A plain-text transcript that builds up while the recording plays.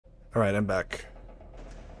Alright, I'm back.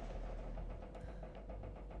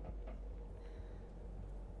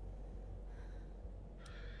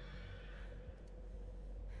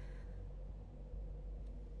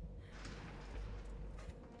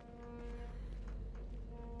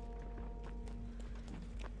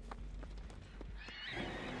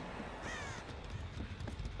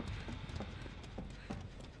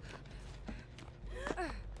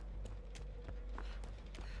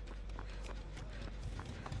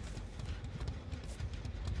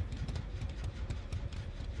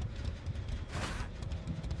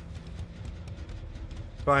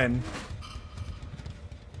 Fine.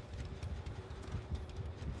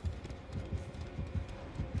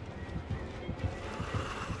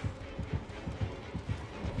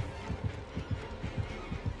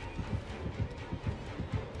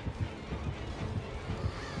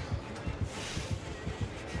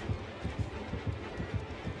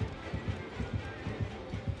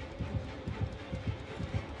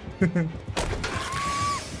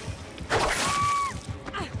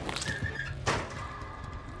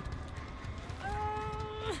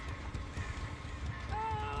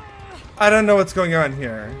 I don't know what's going on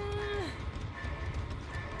here.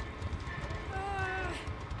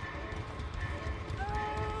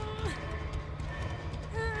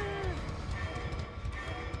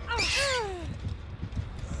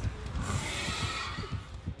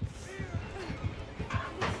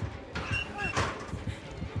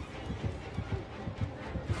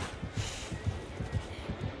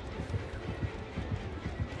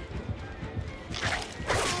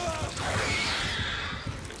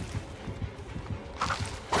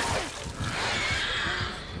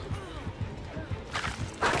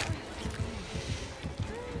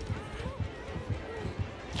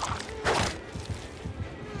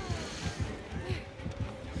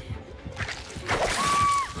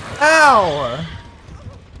 Ow!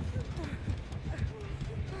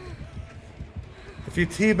 If you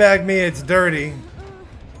teabag me, it's dirty.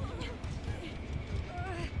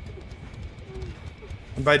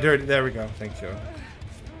 And by dirty, there we go. Thank you.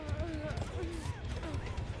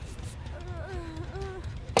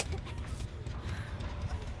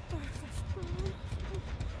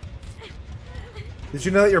 Did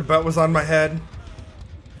you know that your butt was on my head?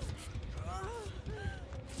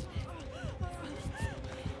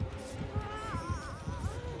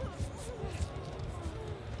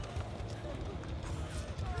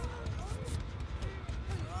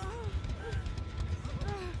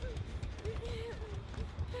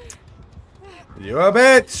 You a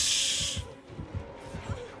bitch!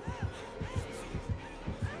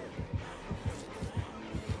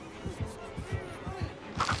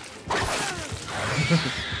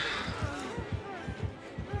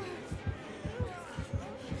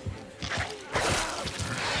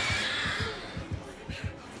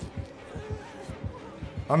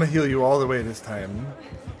 I'm gonna heal you all the way this time.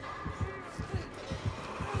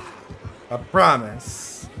 I promise.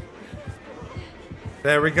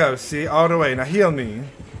 There we go. See, all the way. Now heal me.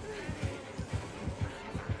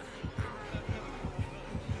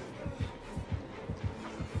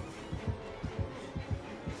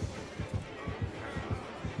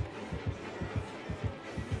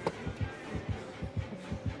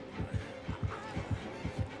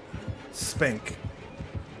 Spank.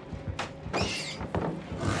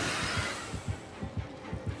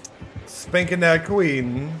 Spanking that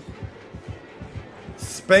queen.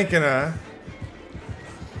 Spanking her.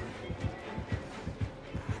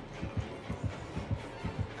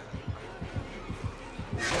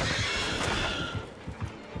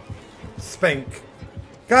 Spank.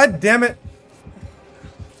 God damn it.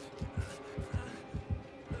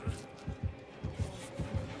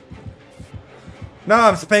 No,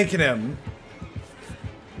 I'm spanking him.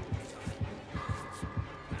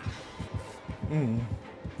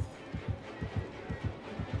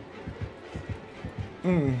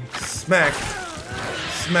 Smack.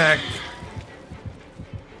 Smack.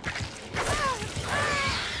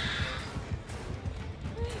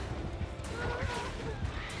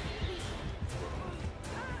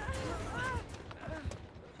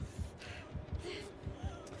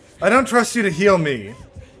 I don't trust you to heal me.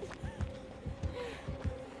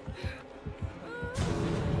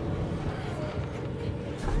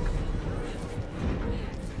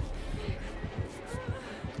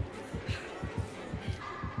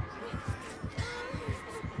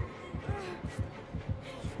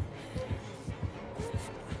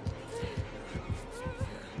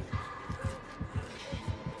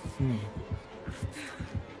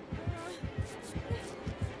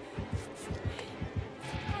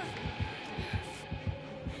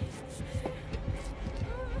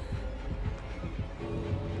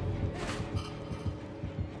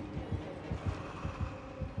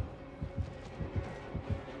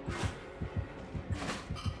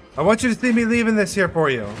 I want you to see me leaving this here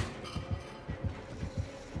for you.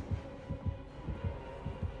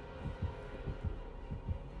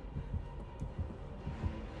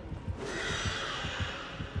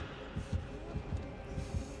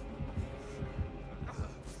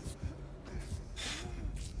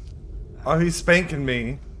 Oh, he's spanking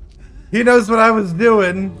me. He knows what I was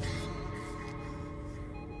doing.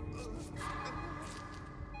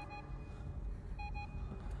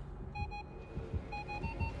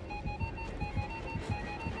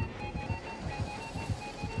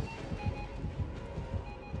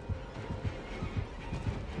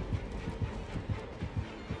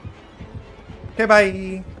 Okay,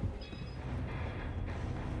 bye.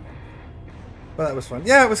 Well, that was fun.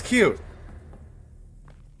 Yeah, it was cute.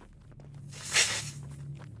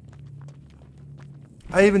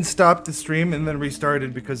 I even stopped the stream and then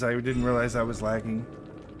restarted because I didn't realize I was lagging.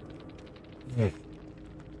 Yeah,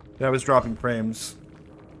 I was dropping frames.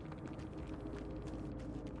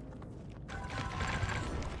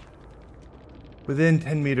 Within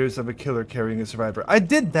 10 meters of a killer carrying a survivor. I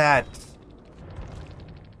did that!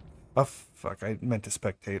 Oh, fuck. I meant to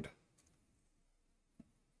spectate.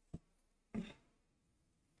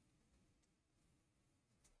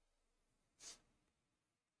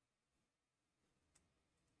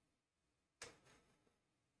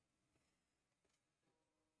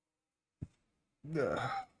 Ugh.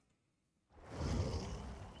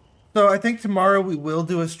 So I think tomorrow we will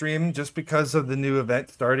do a stream just because of the new event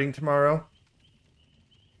starting tomorrow.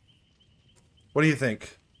 What do you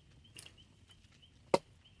think?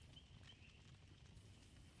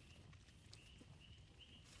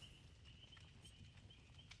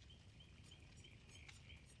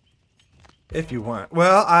 If you want.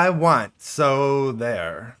 Well, I want. So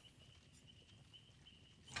there.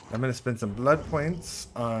 I'm going to spend some blood points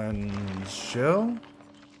on Jill.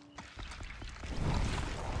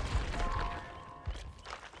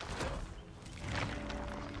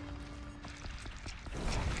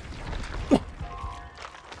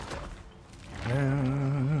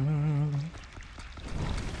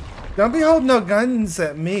 Don't be holding no guns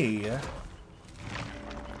at me.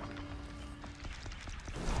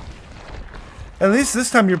 At least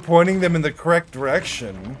this time you're pointing them in the correct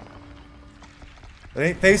direction. They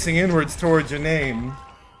ain't facing inwards towards your name.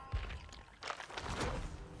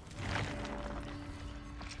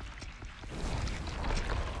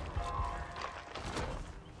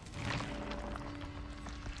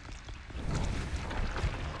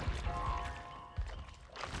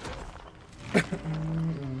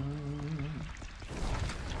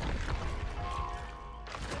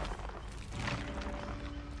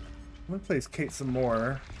 I'm gonna place Kate some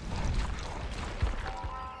more.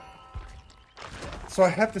 So I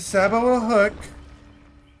have to sabo a hook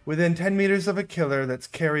within 10 meters of a killer that's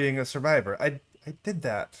carrying a survivor. I did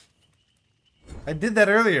that. I did that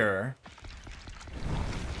earlier.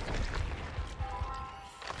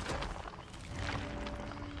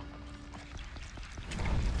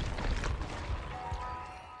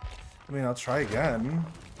 I mean, I'll try again.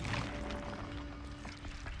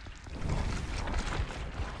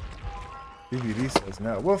 DVD says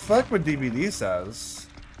no. Well, fuck what DVD says.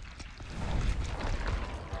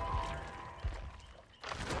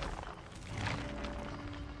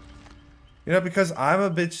 You know, because I'm a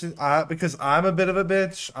bitch, because I'm a bit of a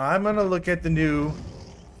bitch, I'm gonna look at the new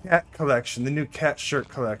cat collection, the new cat shirt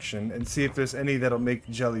collection, and see if there's any that'll make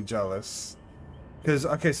Jelly jealous. Because,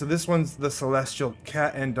 okay, so this one's the Celestial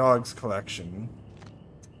Cat and Dogs collection.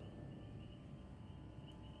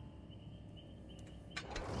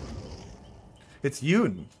 It's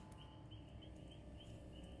Yoon.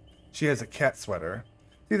 She has a cat sweater.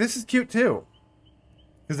 See, this is cute too.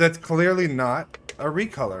 Because that's clearly not a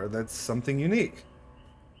recolor. That's something unique.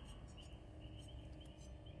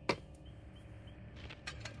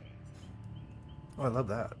 Oh, I love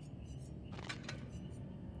that.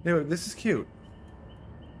 Anyway, this is cute.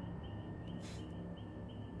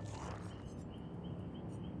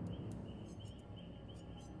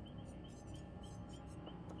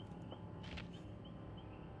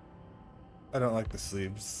 I don't like the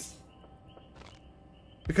sleeves.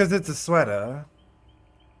 Because it's a sweater.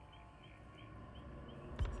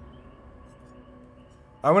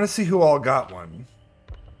 I want to see who all got one.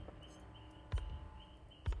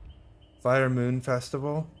 Fire Moon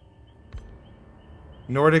Festival.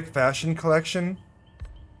 Nordic Fashion Collection.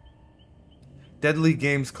 Deadly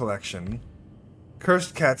Games Collection.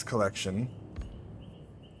 Cursed Cats Collection.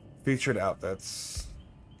 Featured outfits.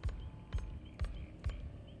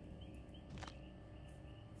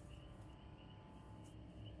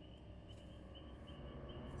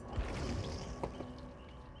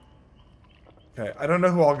 Okay, I don't know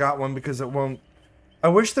who all got one because it won't. I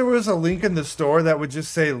wish there was a link in the store that would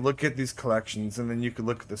just say, look at these collections, and then you could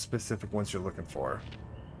look at the specific ones you're looking for.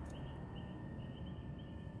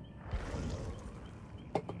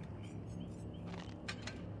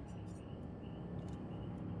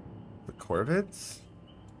 The Corvids?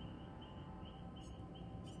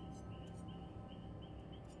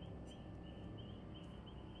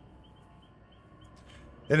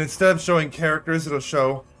 And instead of showing characters, it'll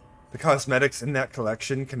show the cosmetics in that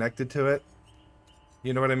collection connected to it.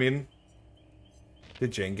 You know what I mean?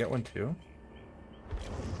 Did Jane get one too?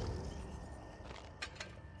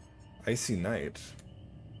 Icy Knight.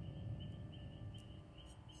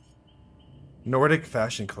 Nordic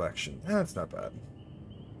Fashion Collection. Eh, that's not bad.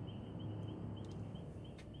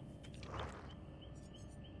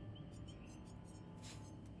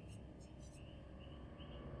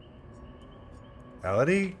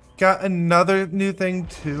 Melody got another new thing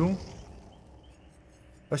too.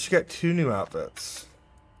 Oh, she got 2 new outfits.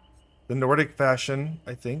 The Nordic Fashion,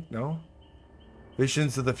 I think, no?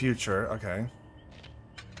 Visions of the Future, okay.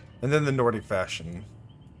 And then the Nordic Fashion.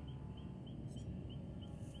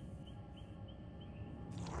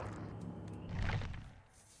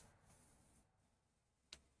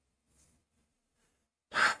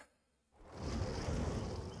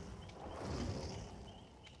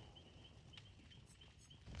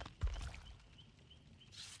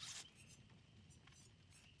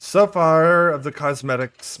 So far, of the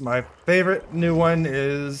cosmetics, my favorite new one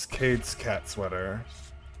is Cade's cat sweater.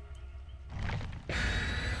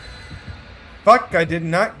 Fuck, I did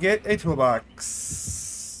not get a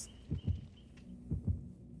toolbox.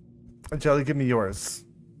 Jelly, give me yours.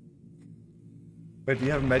 Wait, do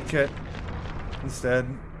you have a med kit instead?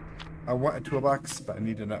 I want a toolbox, but I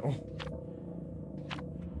need to know.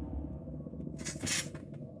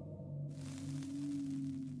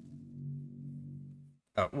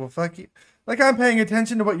 Oh, well, fuck you. Like, I'm paying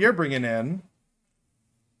attention to what you're bringing in.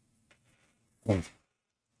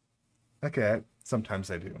 Okay,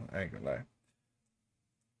 sometimes I do. I ain't gonna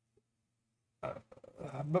lie.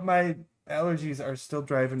 But my allergies are still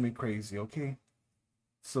driving me crazy, okay?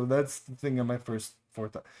 So that's the thing on my first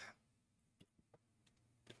forethought.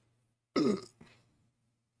 You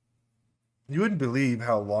wouldn't believe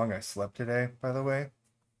how long I slept today, by the way.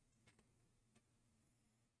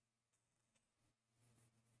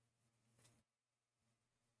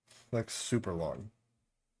 Like, super long.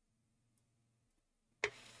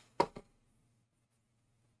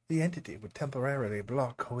 The entity would temporarily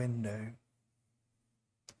block a window.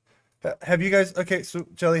 Have you guys... Okay, so,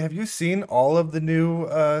 Jelly, have you seen all of the new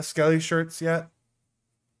Skelly shirts yet?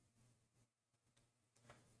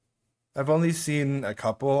 I've only seen a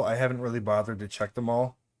couple. I haven't really bothered to check them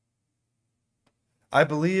all. I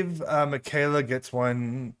believe Michaela gets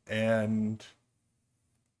one, and...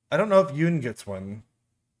 I don't know if Yoon gets one.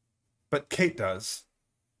 But Kate does.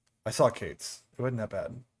 I saw Kate's. It wasn't that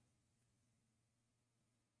bad.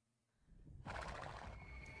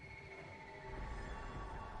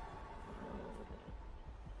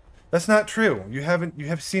 That's not true. You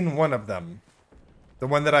have seen one of them. The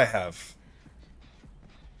one that I have.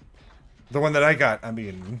 The one that I got, I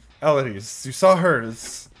mean, Elodie's. You saw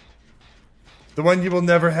hers. The one you will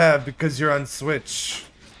never have because you're on Switch.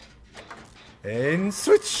 And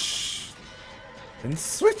Switch. And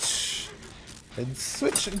Switch. And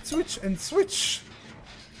switch, and switch, and switch.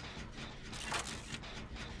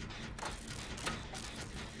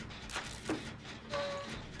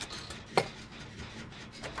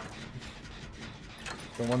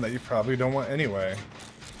 The one that you probably don't want anyway.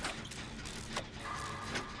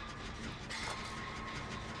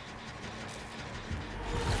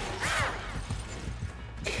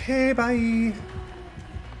 Okay, bye.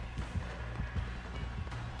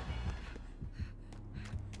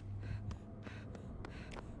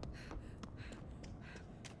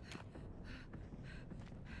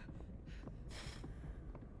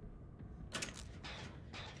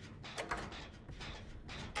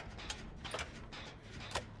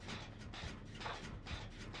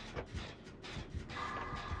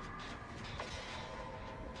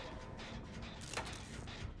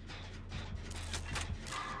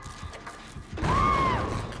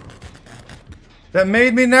 That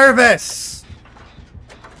made me nervous!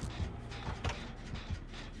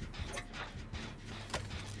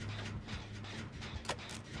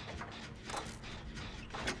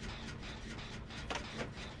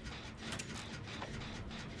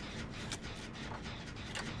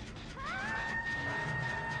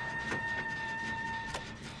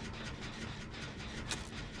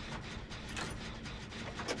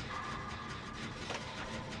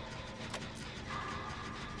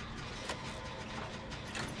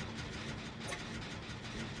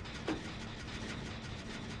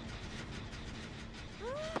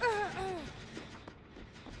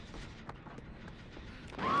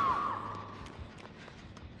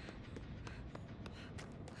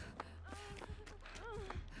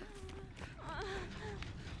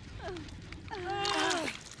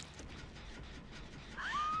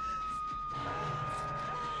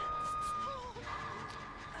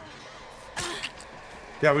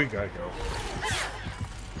 Yeah, we gotta go.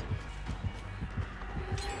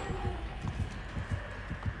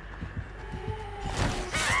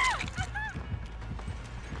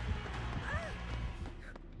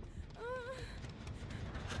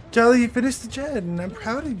 Jelly, you finished the gen. I'm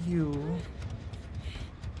proud of you.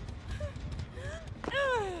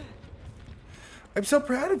 I'm so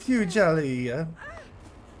proud of you, Jelly.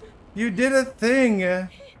 You did a thing.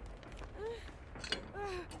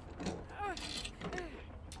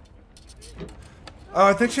 Oh,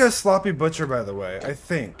 I think she has Sloppy Butcher, by the way. I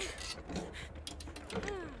think.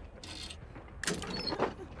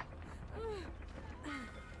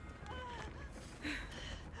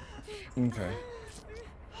 Okay.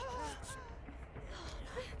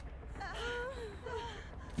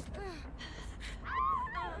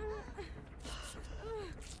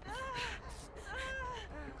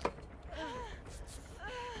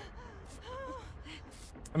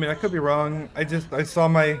 I mean, I could be wrong. I saw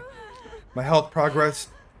my health progress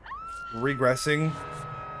regressing.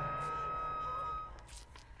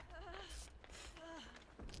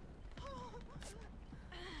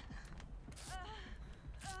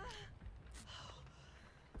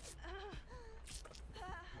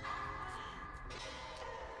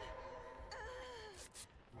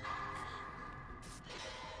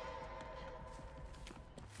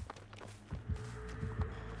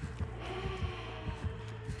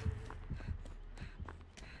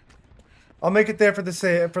 I'll make it there for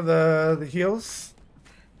the heals.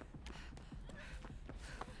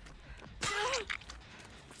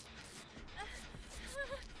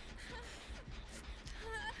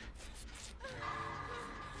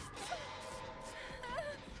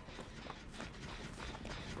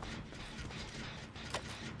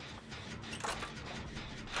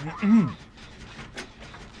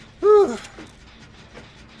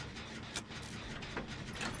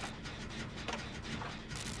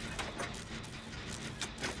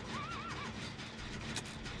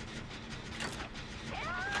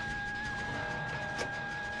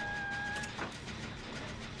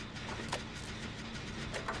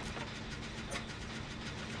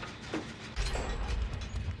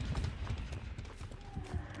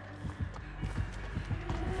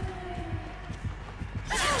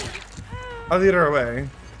 I'll lead her away.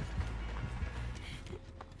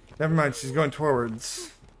 Never mind, she's going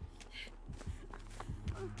towards.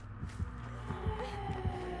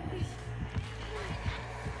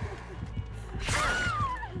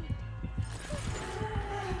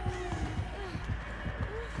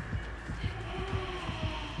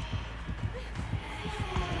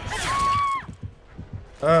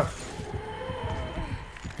 Ugh.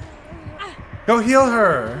 Go heal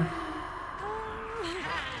her.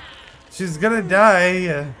 She's gonna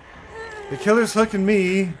die. The killer's hooking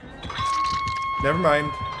me. Never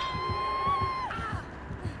mind.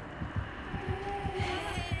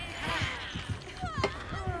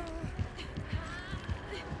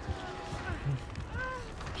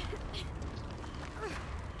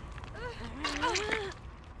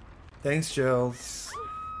 Thanks, Jills.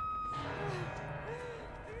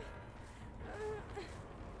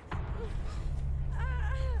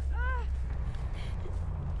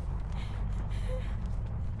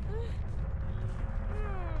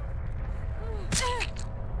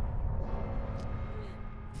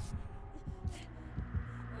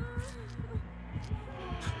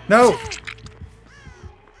 No!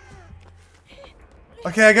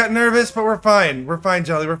 Okay, I got nervous, but we're fine. We're fine,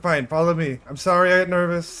 Jelly. We're fine. Follow me. I'm sorry I got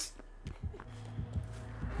nervous.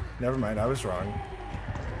 Never mind, I was wrong.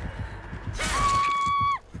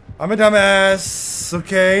 I'm a dumbass,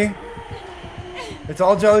 okay? It's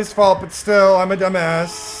all Jelly's fault, but still, I'm a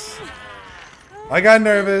dumbass. I got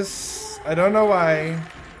nervous. I don't know why.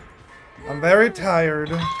 I'm very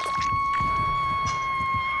tired.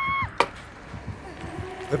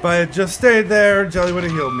 If I had just stayed there, Jelly would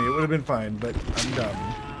have healed me. It would have been fine, but I'm dumb.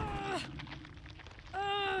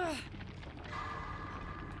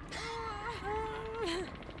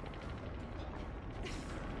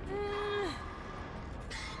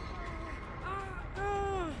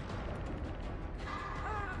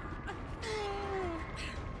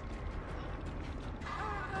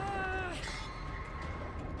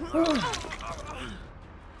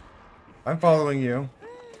 I'm following you.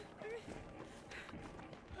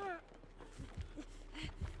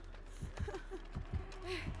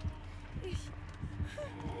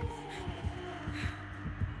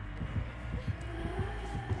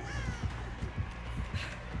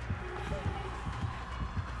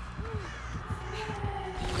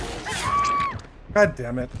 God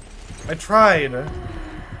damn it. I tried.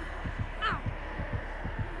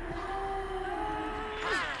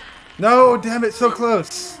 No, damn it, so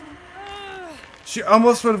close. She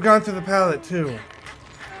almost would have gone through the pallet, too.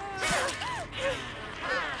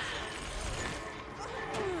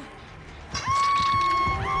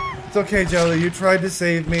 It's okay, Jelly. You tried to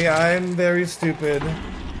save me. I'm very stupid.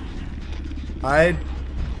 I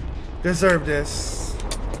deserve this.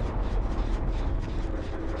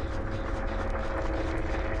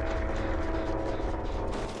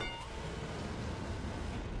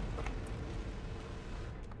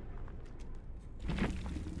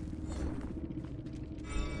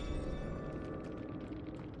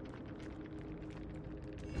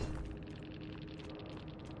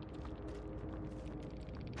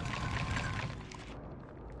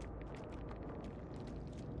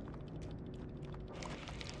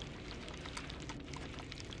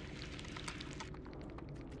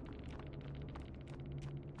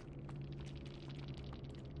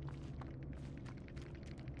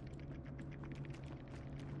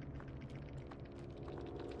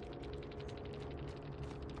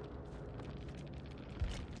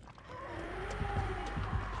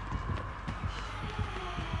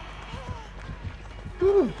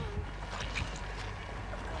 Whew.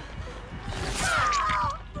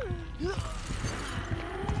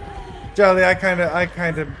 Jelly, I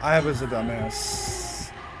was a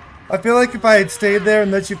dumbass. I feel like if I had stayed there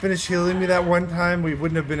and let you finish healing me that one time, we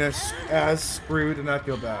wouldn't have been as screwed, and I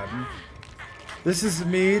feel bad. This is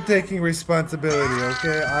me taking responsibility,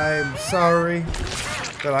 okay? I'm sorry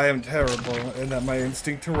that I am terrible and that my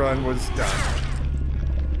instinct to run was dumb.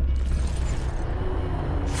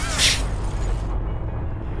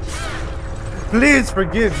 Please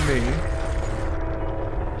forgive me.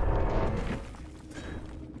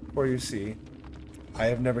 For you see, I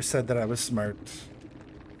have never said that I was smart.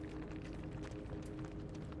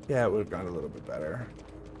 Yeah, it would have gone a little bit better.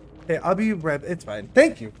 Hey, I'll be right. It's fine.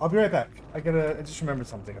 Thank you. I'll be right back. I just remembered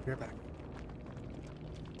something. I'll be right back.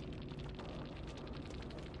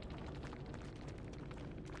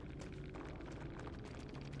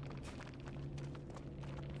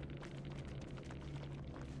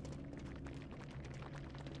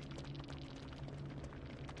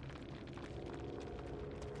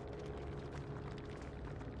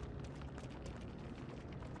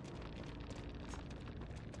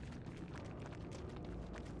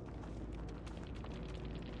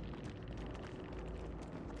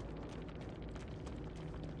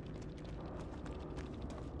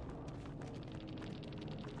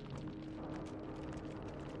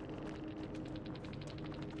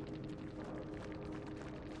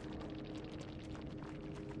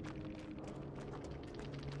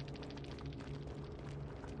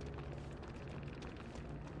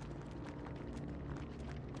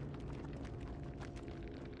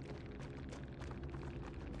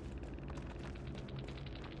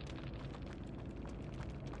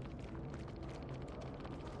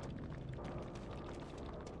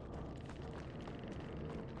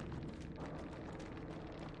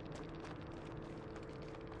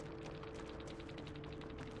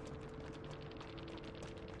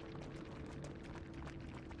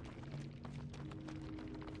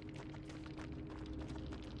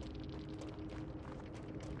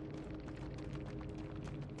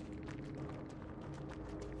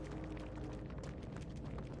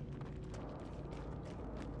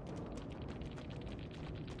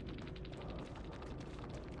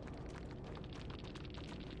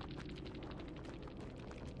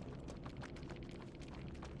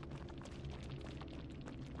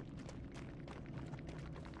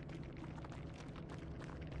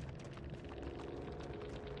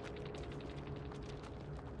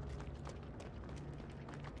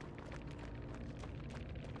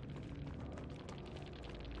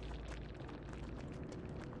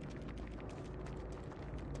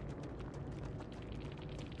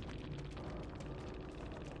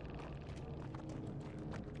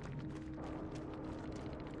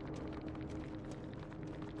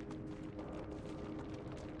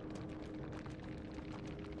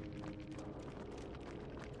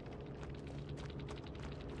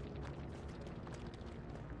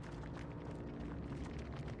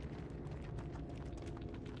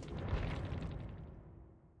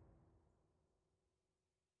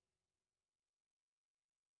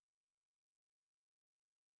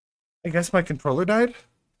 I guess my controller died?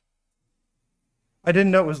 I didn't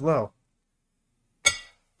know it was low.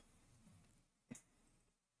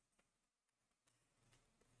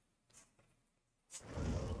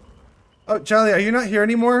 Oh, Jelly, are you not here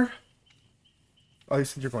anymore? Oh, you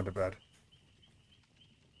said you're going to bed.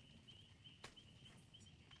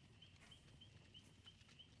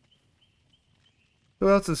 Who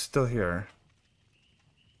else is still here?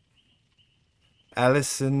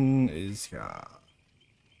 Allison is here.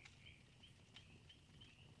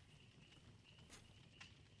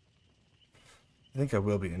 I think I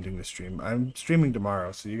will be ending the stream. I'm streaming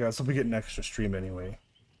tomorrow, so you guys will be getting an extra stream anyway.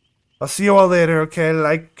 I'll see you all later, okay?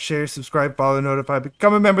 Like, share, subscribe, follow, notify,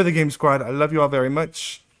 become a member of the Game Squad. I love you all very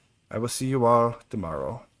much. I will see you all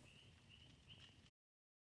tomorrow.